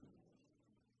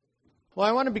Well,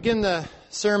 I want to begin the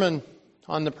sermon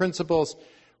on the principles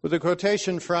with a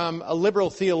quotation from a liberal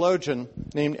theologian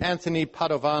named Anthony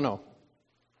Padovano.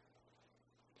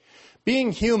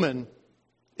 Being human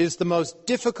is the most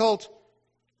difficult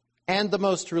and the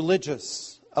most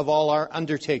religious of all our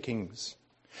undertakings.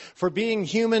 For being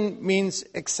human means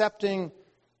accepting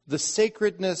the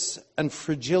sacredness and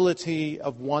fragility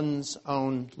of one's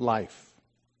own life.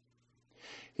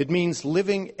 It means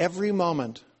living every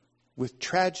moment with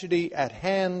tragedy at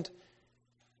hand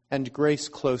and grace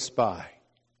close by.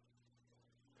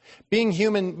 Being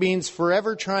human means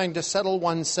forever trying to settle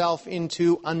oneself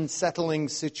into unsettling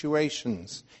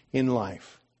situations in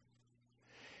life.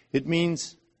 It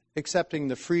means accepting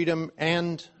the freedom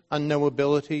and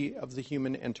unknowability of the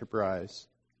human enterprise.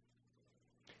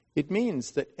 It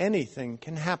means that anything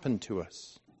can happen to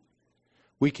us.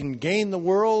 We can gain the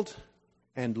world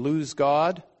and lose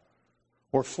God,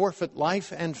 or forfeit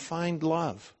life and find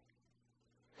love.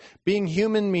 Being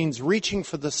human means reaching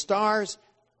for the stars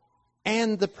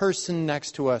and the person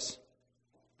next to us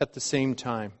at the same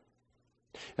time.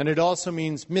 And it also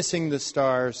means missing the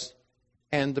stars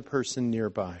and the person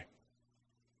nearby.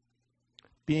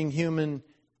 Being human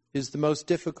is the most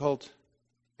difficult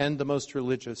and the most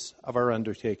religious of our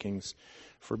undertakings.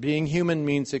 For being human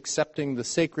means accepting the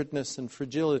sacredness and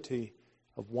fragility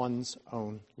of one's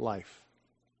own life.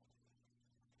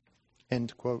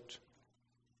 End quote.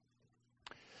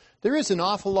 There is an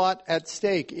awful lot at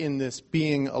stake in this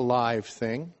being alive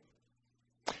thing.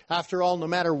 After all, no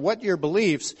matter what your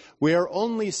beliefs, we are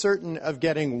only certain of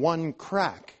getting one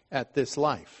crack at this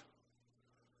life.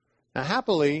 Now,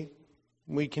 happily,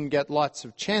 we can get lots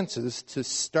of chances to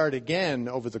start again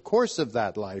over the course of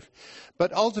that life,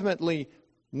 but ultimately,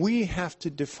 we have to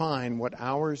define what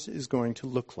ours is going to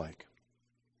look like.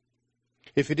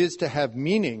 If it is to have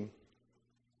meaning,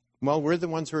 well, we're the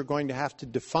ones who are going to have to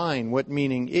define what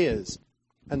meaning is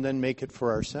and then make it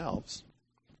for ourselves.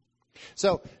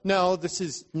 So, no, this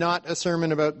is not a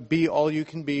sermon about be all you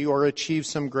can be or achieve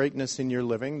some greatness in your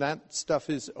living. That stuff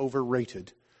is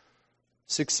overrated.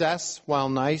 Success, while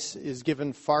nice, is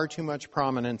given far too much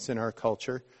prominence in our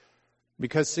culture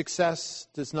because success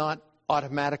does not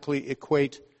automatically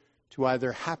equate to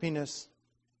either happiness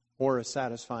or a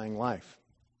satisfying life.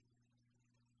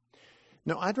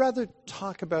 No, I'd rather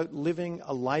talk about living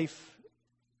a life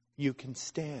you can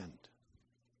stand.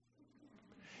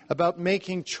 About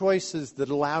making choices that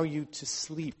allow you to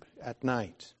sleep at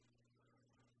night.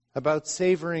 About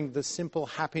savoring the simple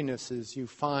happinesses you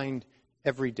find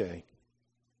every day.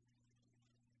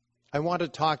 I want to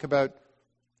talk about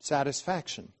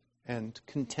satisfaction and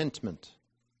contentment.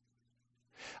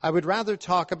 I would rather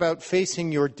talk about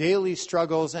facing your daily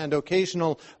struggles and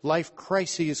occasional life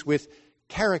crises with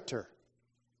character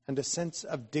and a sense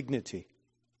of dignity.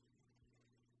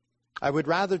 I would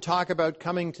rather talk about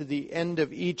coming to the end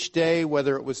of each day,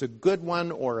 whether it was a good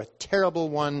one or a terrible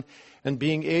one, and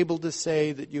being able to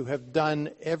say that you have done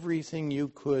everything you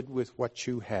could with what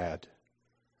you had.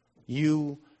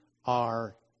 You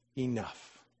are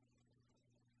enough.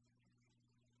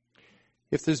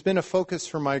 If there's been a focus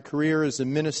for my career as a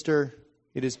minister,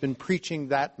 it has been preaching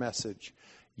that message.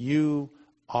 You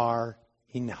are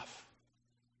enough.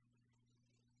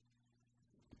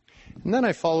 And then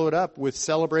I follow it up with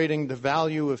celebrating the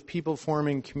value of people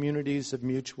forming communities of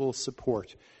mutual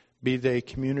support, be they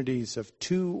communities of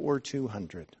 2 or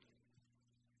 200.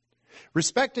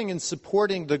 Respecting and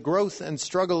supporting the growth and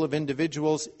struggle of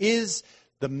individuals is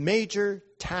the major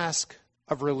task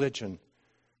of religion,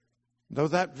 though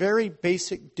that very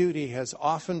basic duty has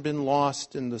often been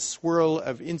lost in the swirl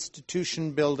of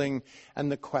institution building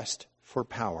and the quest for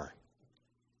power.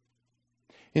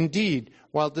 Indeed,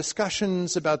 while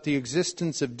discussions about the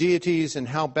existence of deities and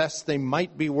how best they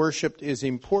might be worshipped is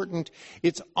important,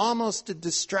 it's almost a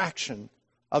distraction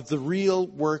of the real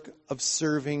work of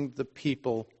serving the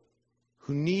people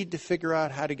who need to figure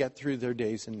out how to get through their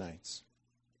days and nights.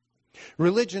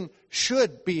 Religion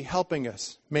should be helping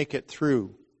us make it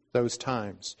through those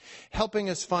times, helping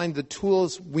us find the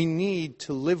tools we need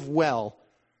to live well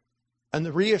and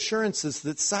the reassurances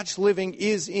that such living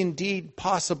is indeed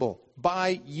possible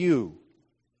by you.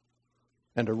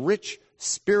 And a rich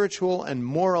spiritual and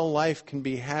moral life can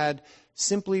be had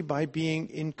simply by being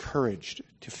encouraged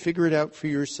to figure it out for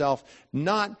yourself,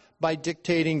 not by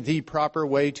dictating the proper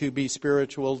way to be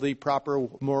spiritual, the proper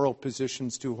moral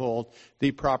positions to hold,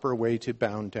 the proper way to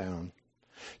bow down.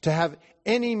 To have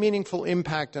any meaningful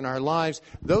impact in our lives,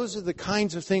 those are the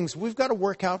kinds of things we've got to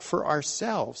work out for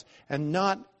ourselves and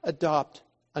not adopt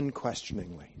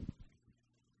unquestioningly.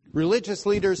 Religious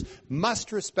leaders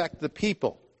must respect the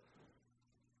people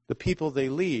they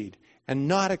lead, and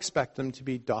not expect them to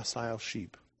be docile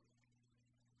sheep.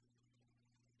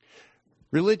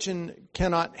 Religion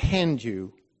cannot hand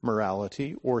you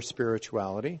morality or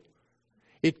spirituality.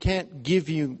 It can't give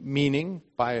you meaning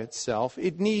by itself.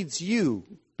 It needs you,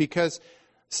 because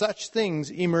such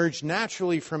things emerge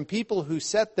naturally from people who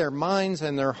set their minds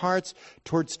and their hearts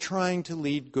towards trying to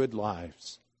lead good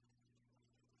lives.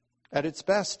 At its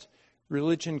best,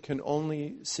 religion can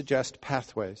only suggest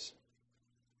pathways,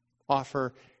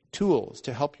 offer tools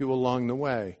to help you along the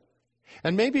way.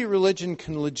 And maybe religion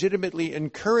can legitimately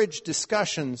encourage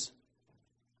discussions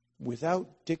without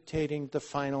dictating the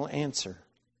final answer.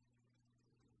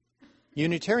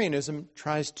 Unitarianism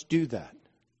tries to do that.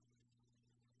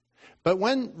 But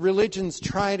when religions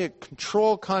try to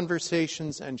control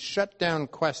conversations and shut down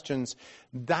questions,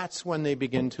 that's when they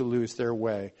begin to lose their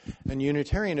way. And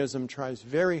Unitarianism tries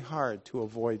very hard to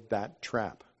avoid that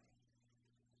trap.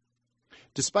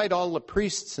 Despite all the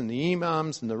priests and the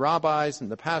imams and the rabbis and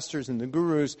the pastors and the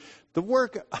gurus, the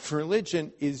work of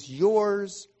religion is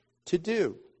yours to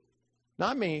do.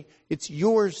 Not me, it's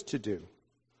yours to do.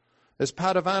 As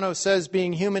Padovano says,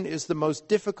 being human is the most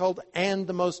difficult and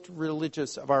the most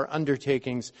religious of our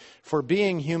undertakings, for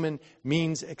being human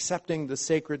means accepting the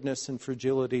sacredness and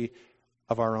fragility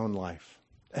of our own life.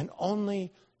 And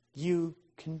only you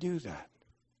can do that.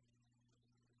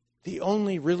 The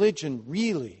only religion,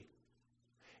 really,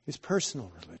 is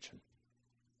personal religion.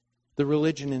 The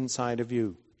religion inside of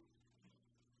you.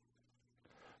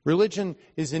 Religion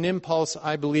is an impulse,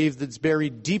 I believe, that's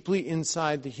buried deeply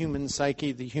inside the human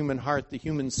psyche, the human heart, the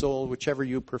human soul, whichever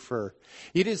you prefer.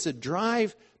 It is a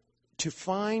drive to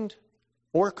find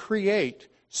or create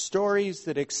stories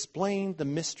that explain the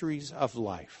mysteries of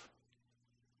life.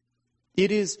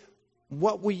 It is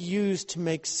what we use to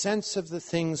make sense of the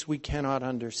things we cannot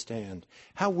understand,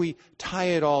 how we tie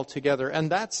it all together. And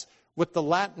that's what the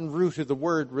Latin root of the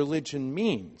word religion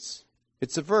means.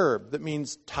 It's a verb that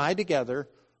means tie together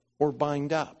or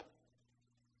bind up.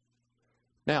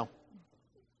 Now,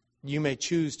 you may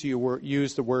choose to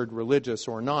use the word religious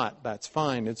or not. That's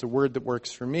fine. It's a word that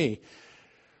works for me.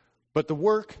 But the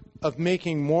work of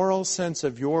making moral sense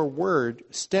of your word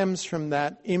stems from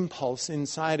that impulse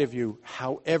inside of you,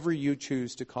 however you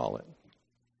choose to call it.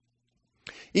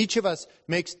 Each of us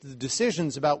makes the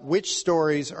decisions about which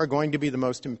stories are going to be the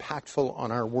most impactful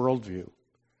on our worldview.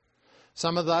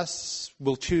 Some of us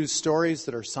will choose stories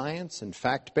that are science and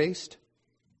fact-based.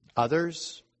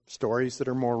 Others, stories that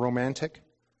are more romantic.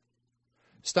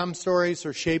 Some stories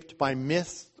are shaped by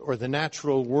myth or the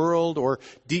natural world or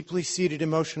deeply seated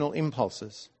emotional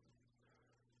impulses.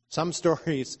 Some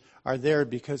stories are there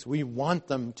because we want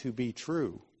them to be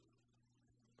true.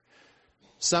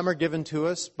 Some are given to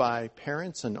us by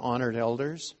parents and honored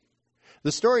elders.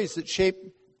 The stories that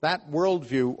shape that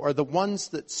worldview are the ones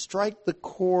that strike the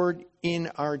chord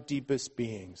in our deepest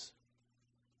beings.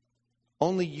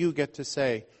 Only you get to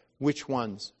say which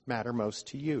ones matter most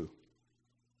to you.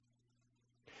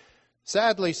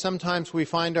 Sadly, sometimes we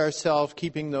find ourselves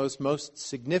keeping those most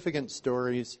significant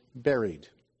stories buried.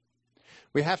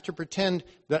 We have to pretend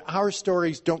that our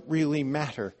stories don't really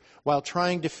matter while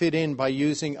trying to fit in by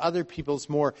using other people's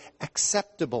more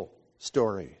acceptable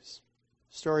stories,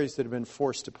 stories that have been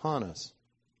forced upon us.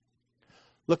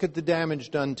 Look at the damage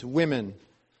done to women,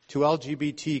 to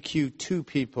LGBTQ2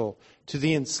 people, to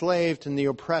the enslaved and the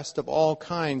oppressed of all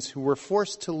kinds who were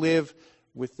forced to live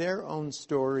with their own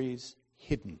stories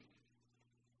hidden.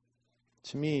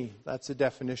 To me, that's a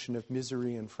definition of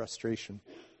misery and frustration.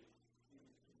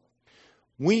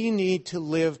 We need to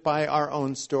live by our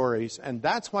own stories, and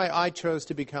that's why I chose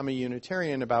to become a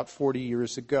Unitarian about 40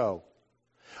 years ago.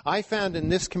 I found in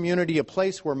this community a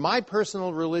place where my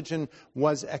personal religion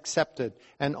was accepted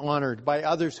and honored by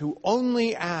others who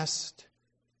only asked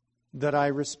that I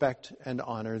respect and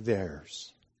honor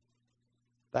theirs.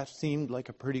 That seemed like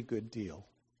a pretty good deal.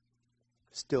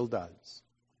 Still does.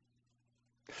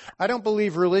 I don't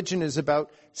believe religion is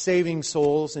about saving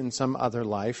souls in some other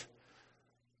life.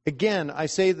 Again, I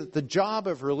say that the job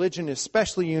of religion,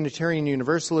 especially Unitarian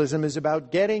Universalism, is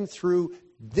about getting through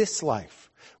this life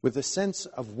with a sense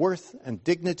of worth and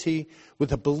dignity,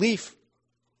 with a belief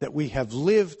that we have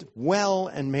lived well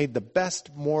and made the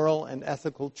best moral and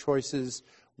ethical choices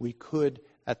we could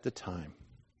at the time.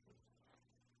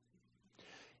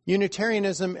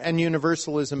 Unitarianism and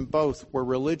Universalism both were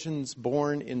religions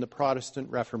born in the Protestant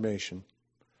Reformation.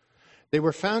 They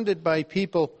were founded by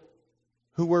people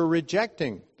who were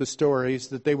rejecting the stories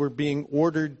that they were being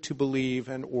ordered to believe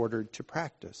and ordered to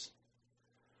practice.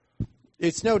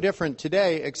 It's no different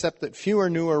today, except that fewer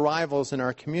new arrivals in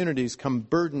our communities come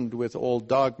burdened with old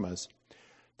dogmas.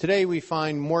 Today we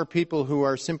find more people who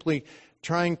are simply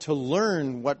trying to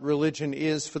learn what religion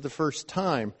is for the first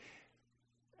time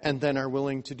and then are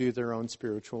willing to do their own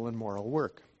spiritual and moral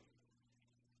work.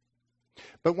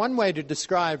 But one way to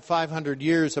describe 500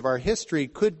 years of our history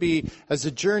could be as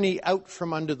a journey out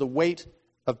from under the weight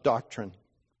of doctrine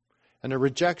and a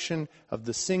rejection of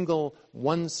the single,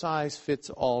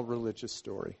 one-size-fits-all religious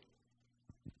story.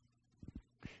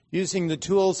 Using the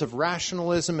tools of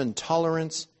rationalism and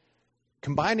tolerance,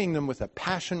 combining them with a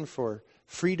passion for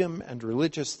freedom and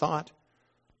religious thought,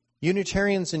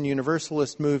 Unitarians and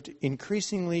Universalists moved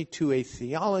increasingly to a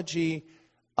theology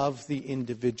of the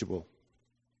individual.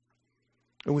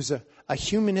 It was a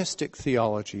humanistic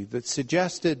theology that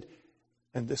suggested,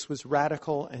 and this was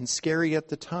radical and scary at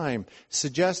the time,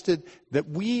 suggested that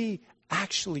we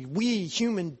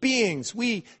human beings,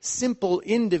 we simple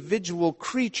individual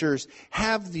creatures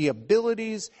have the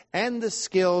abilities and the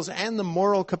skills and the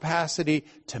moral capacity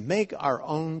to make our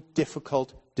own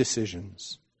difficult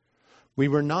decisions. We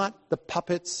were not the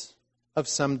puppets of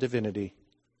some divinity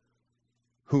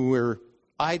who were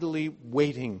idly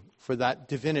waiting for that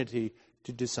divinity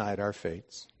to decide our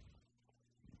fates.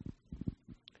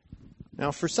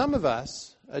 Now, for some of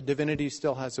us, a divinity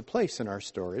still has a place in our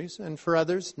stories, and for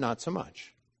others, not so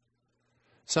much.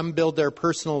 Some build their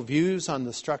personal views on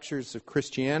the structures of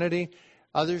Christianity.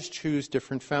 Others choose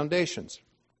different foundations.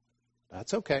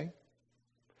 That's okay.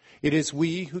 It is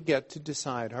we who get to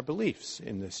decide our beliefs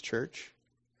in this church.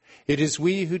 It is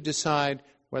we who decide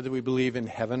whether we believe in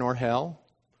heaven or hell.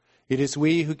 It is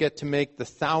we who get to make the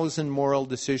 1,000 moral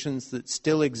decisions that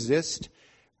still exist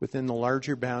within the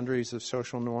larger boundaries of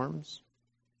social norms.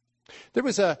 There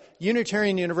was a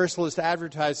Unitarian Universalist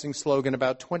advertising slogan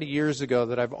about 20 years ago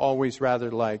that I've always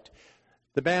rather liked.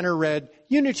 The banner read,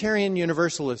 "Unitarian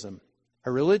Universalism,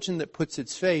 a religion that puts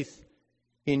its faith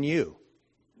in you."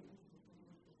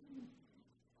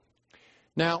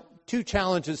 Now, two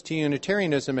challenges to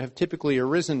Unitarianism have typically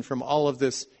arisen from all of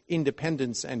this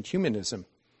independence and humanism.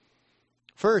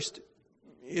 First,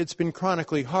 it's been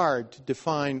chronically hard to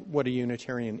define what a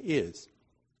Unitarian is.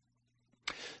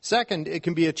 Second, it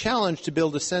can be a challenge to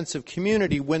build a sense of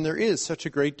community when there is such a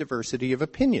great diversity of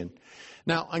opinion.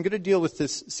 Now, I'm going to deal with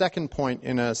this second point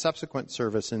in a subsequent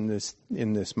service in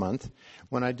this month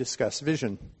when I discuss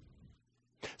vision.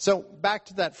 So, back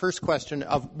to that first question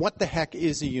of what the heck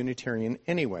is a Unitarian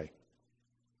anyway?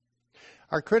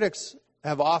 Our critics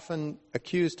have often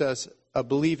accused us of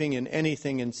believing in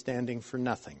anything and standing for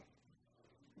nothing.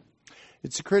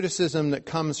 It's a criticism that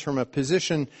comes from a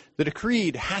position that a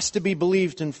creed has to be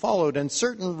believed and followed and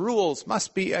certain rules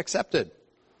must be accepted.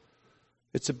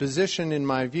 It's a position, in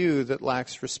my view, that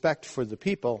lacks respect for the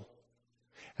people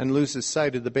and loses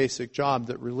sight of the basic job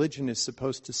that religion is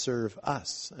supposed to serve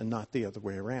us and not the other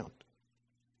way around.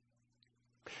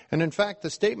 And in fact, the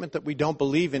statement that we don't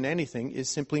believe in anything is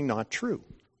simply not true.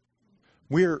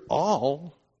 We're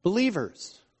all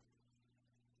believers.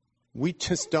 We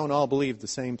just don't all believe the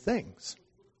same things.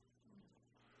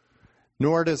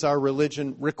 Nor does our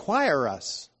religion require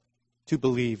us to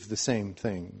believe the same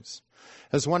things.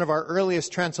 As one of our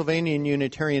earliest Transylvanian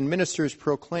Unitarian ministers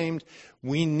proclaimed,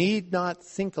 we need not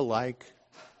think alike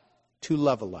to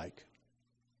love alike.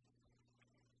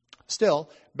 Still,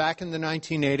 back in the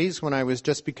 1980s, when I was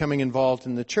just becoming involved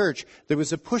in the church, there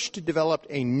was a push to develop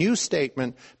a new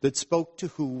statement that spoke to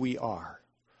who we are,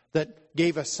 that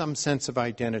gave us some sense of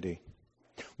identity.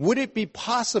 Would it be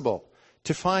possible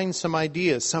to find some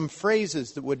ideas, some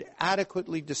phrases that would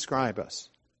adequately describe us?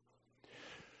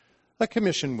 A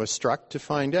commission was struck to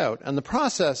find out, and the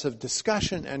process of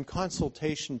discussion and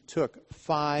consultation took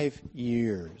 5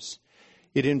 years.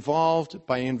 It involved,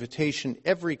 by invitation,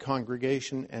 every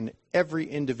congregation and every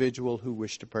individual who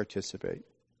wished to participate.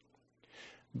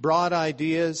 Broad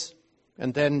ideas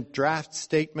and then draft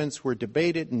statements were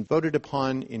debated and voted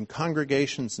upon in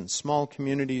congregations and small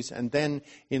communities and then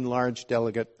in large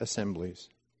delegate assemblies.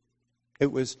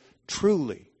 It was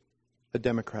truly a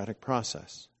democratic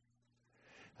process.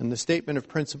 And the statement of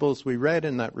principles we read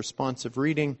in that responsive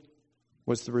reading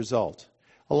was the result,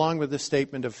 along with a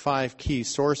statement of 5 key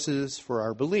sources for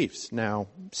our beliefs, now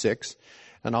 6,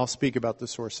 and I'll speak about the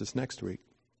sources next week.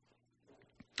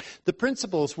 The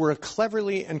principles were a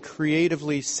cleverly and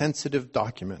creatively sensitive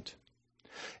document.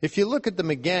 If you look at them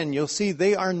again, you'll see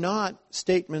they are not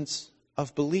statements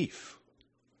of belief.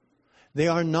 They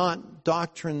are not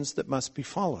doctrines that must be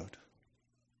followed.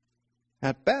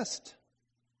 At best,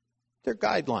 they're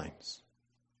guidelines.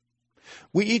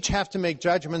 We each have to make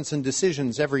judgments and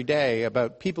decisions every day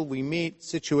about people we meet,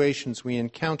 situations we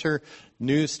encounter,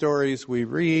 news stories we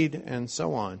read, and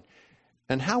so on.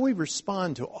 And how we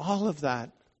respond to all of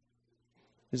that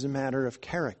is a matter of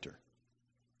character.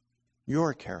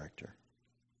 Your character.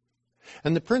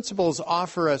 And the principles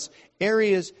offer us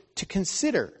areas to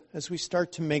consider as we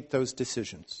start to make those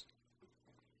decisions.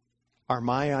 Are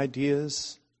my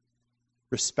ideas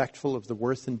respectful of the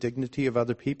worth and dignity of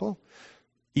other people?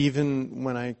 Even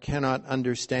when I cannot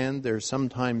understand their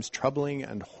sometimes troubling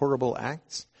and horrible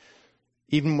acts?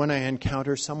 Even when I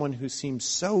encounter someone who seems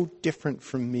so different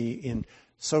from me in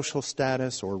social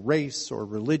status or race or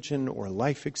religion or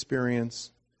life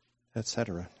experience,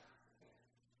 etc.?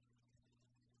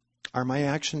 Are my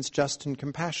actions just and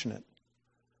compassionate?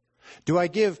 Do I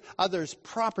give others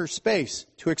proper space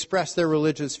to express their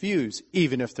religious views,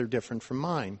 even if they're different from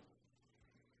mine?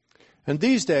 And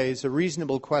these days, a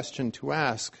reasonable question to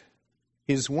ask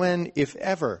is when, if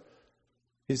ever,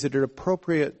 is it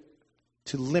appropriate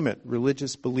to limit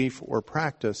religious belief or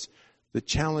practice that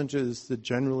challenges the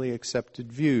generally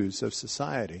accepted views of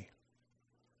society?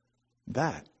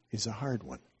 That is a hard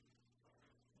one.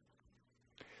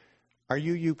 Our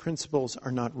UU principles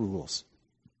are not rules,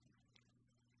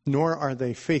 nor are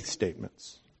they faith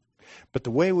statements. But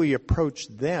the way we approach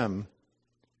them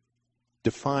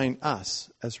define us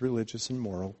as religious and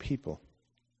moral people.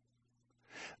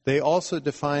 They also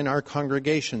define our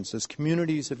congregations as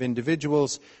communities of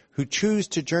individuals who choose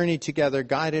to journey together,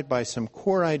 guided by some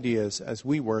core ideas as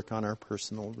we work on our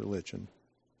personal religion.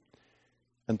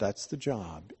 And that's the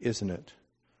job, isn't it?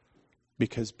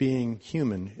 Because being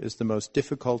human is the most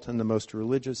difficult and the most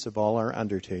religious of all our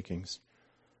undertakings.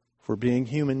 For being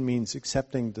human means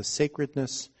accepting the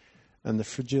sacredness and the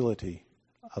fragility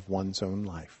of one's own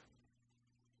life.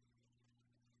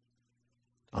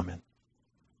 Amen.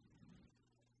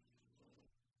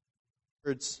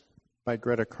 Words by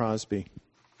Greta Crosby,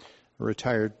 a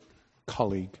retired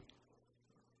colleague.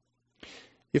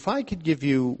 If I could give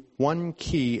you one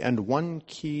key and one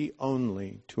key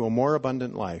only to a more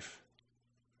abundant life,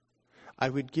 I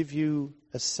would give you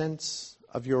a sense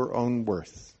of your own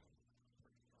worth,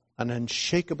 an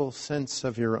unshakable sense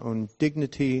of your own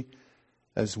dignity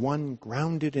as one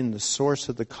grounded in the source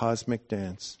of the cosmic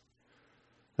dance,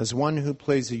 as one who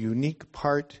plays a unique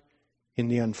part in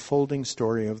the unfolding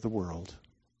story of the world.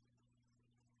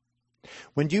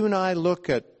 When you and I look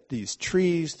at these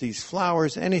trees, these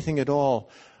flowers, anything at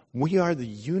all, we are the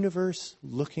universe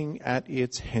looking at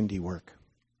its handiwork.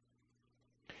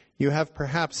 You have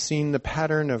perhaps seen the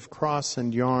pattern of cross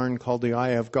and yarn called the Eye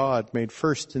of God, made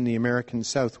first in the American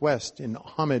Southwest in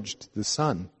homage to the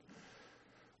sun.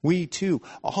 We too,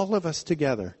 all of us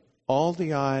together, all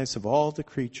the eyes of all the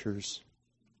creatures,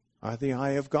 are the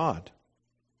eye of God.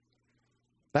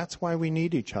 That's why we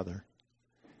need each other.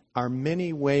 Our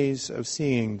many ways of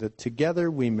seeing that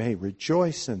together we may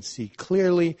rejoice and see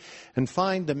clearly and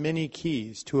find the many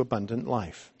keys to abundant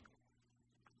life.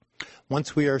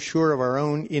 Once we are sure of our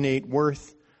own innate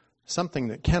worth, something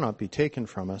that cannot be taken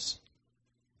from us,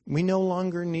 we no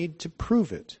longer need to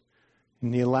prove it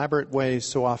in the elaborate ways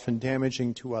so often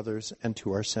damaging to others and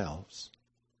to ourselves.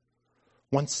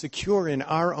 Once secure in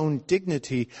our own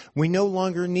dignity, we no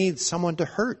longer need someone to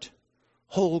hurt,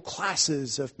 whole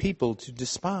classes of people to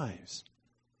despise.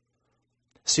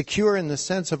 Secure in the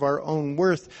sense of our own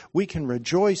worth, we can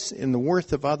rejoice in the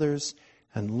worth of others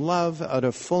and love out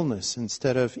of fullness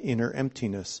instead of inner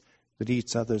emptiness that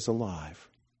eats others alive.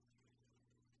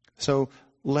 So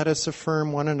let us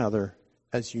affirm one another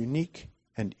as unique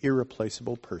and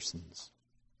irreplaceable persons.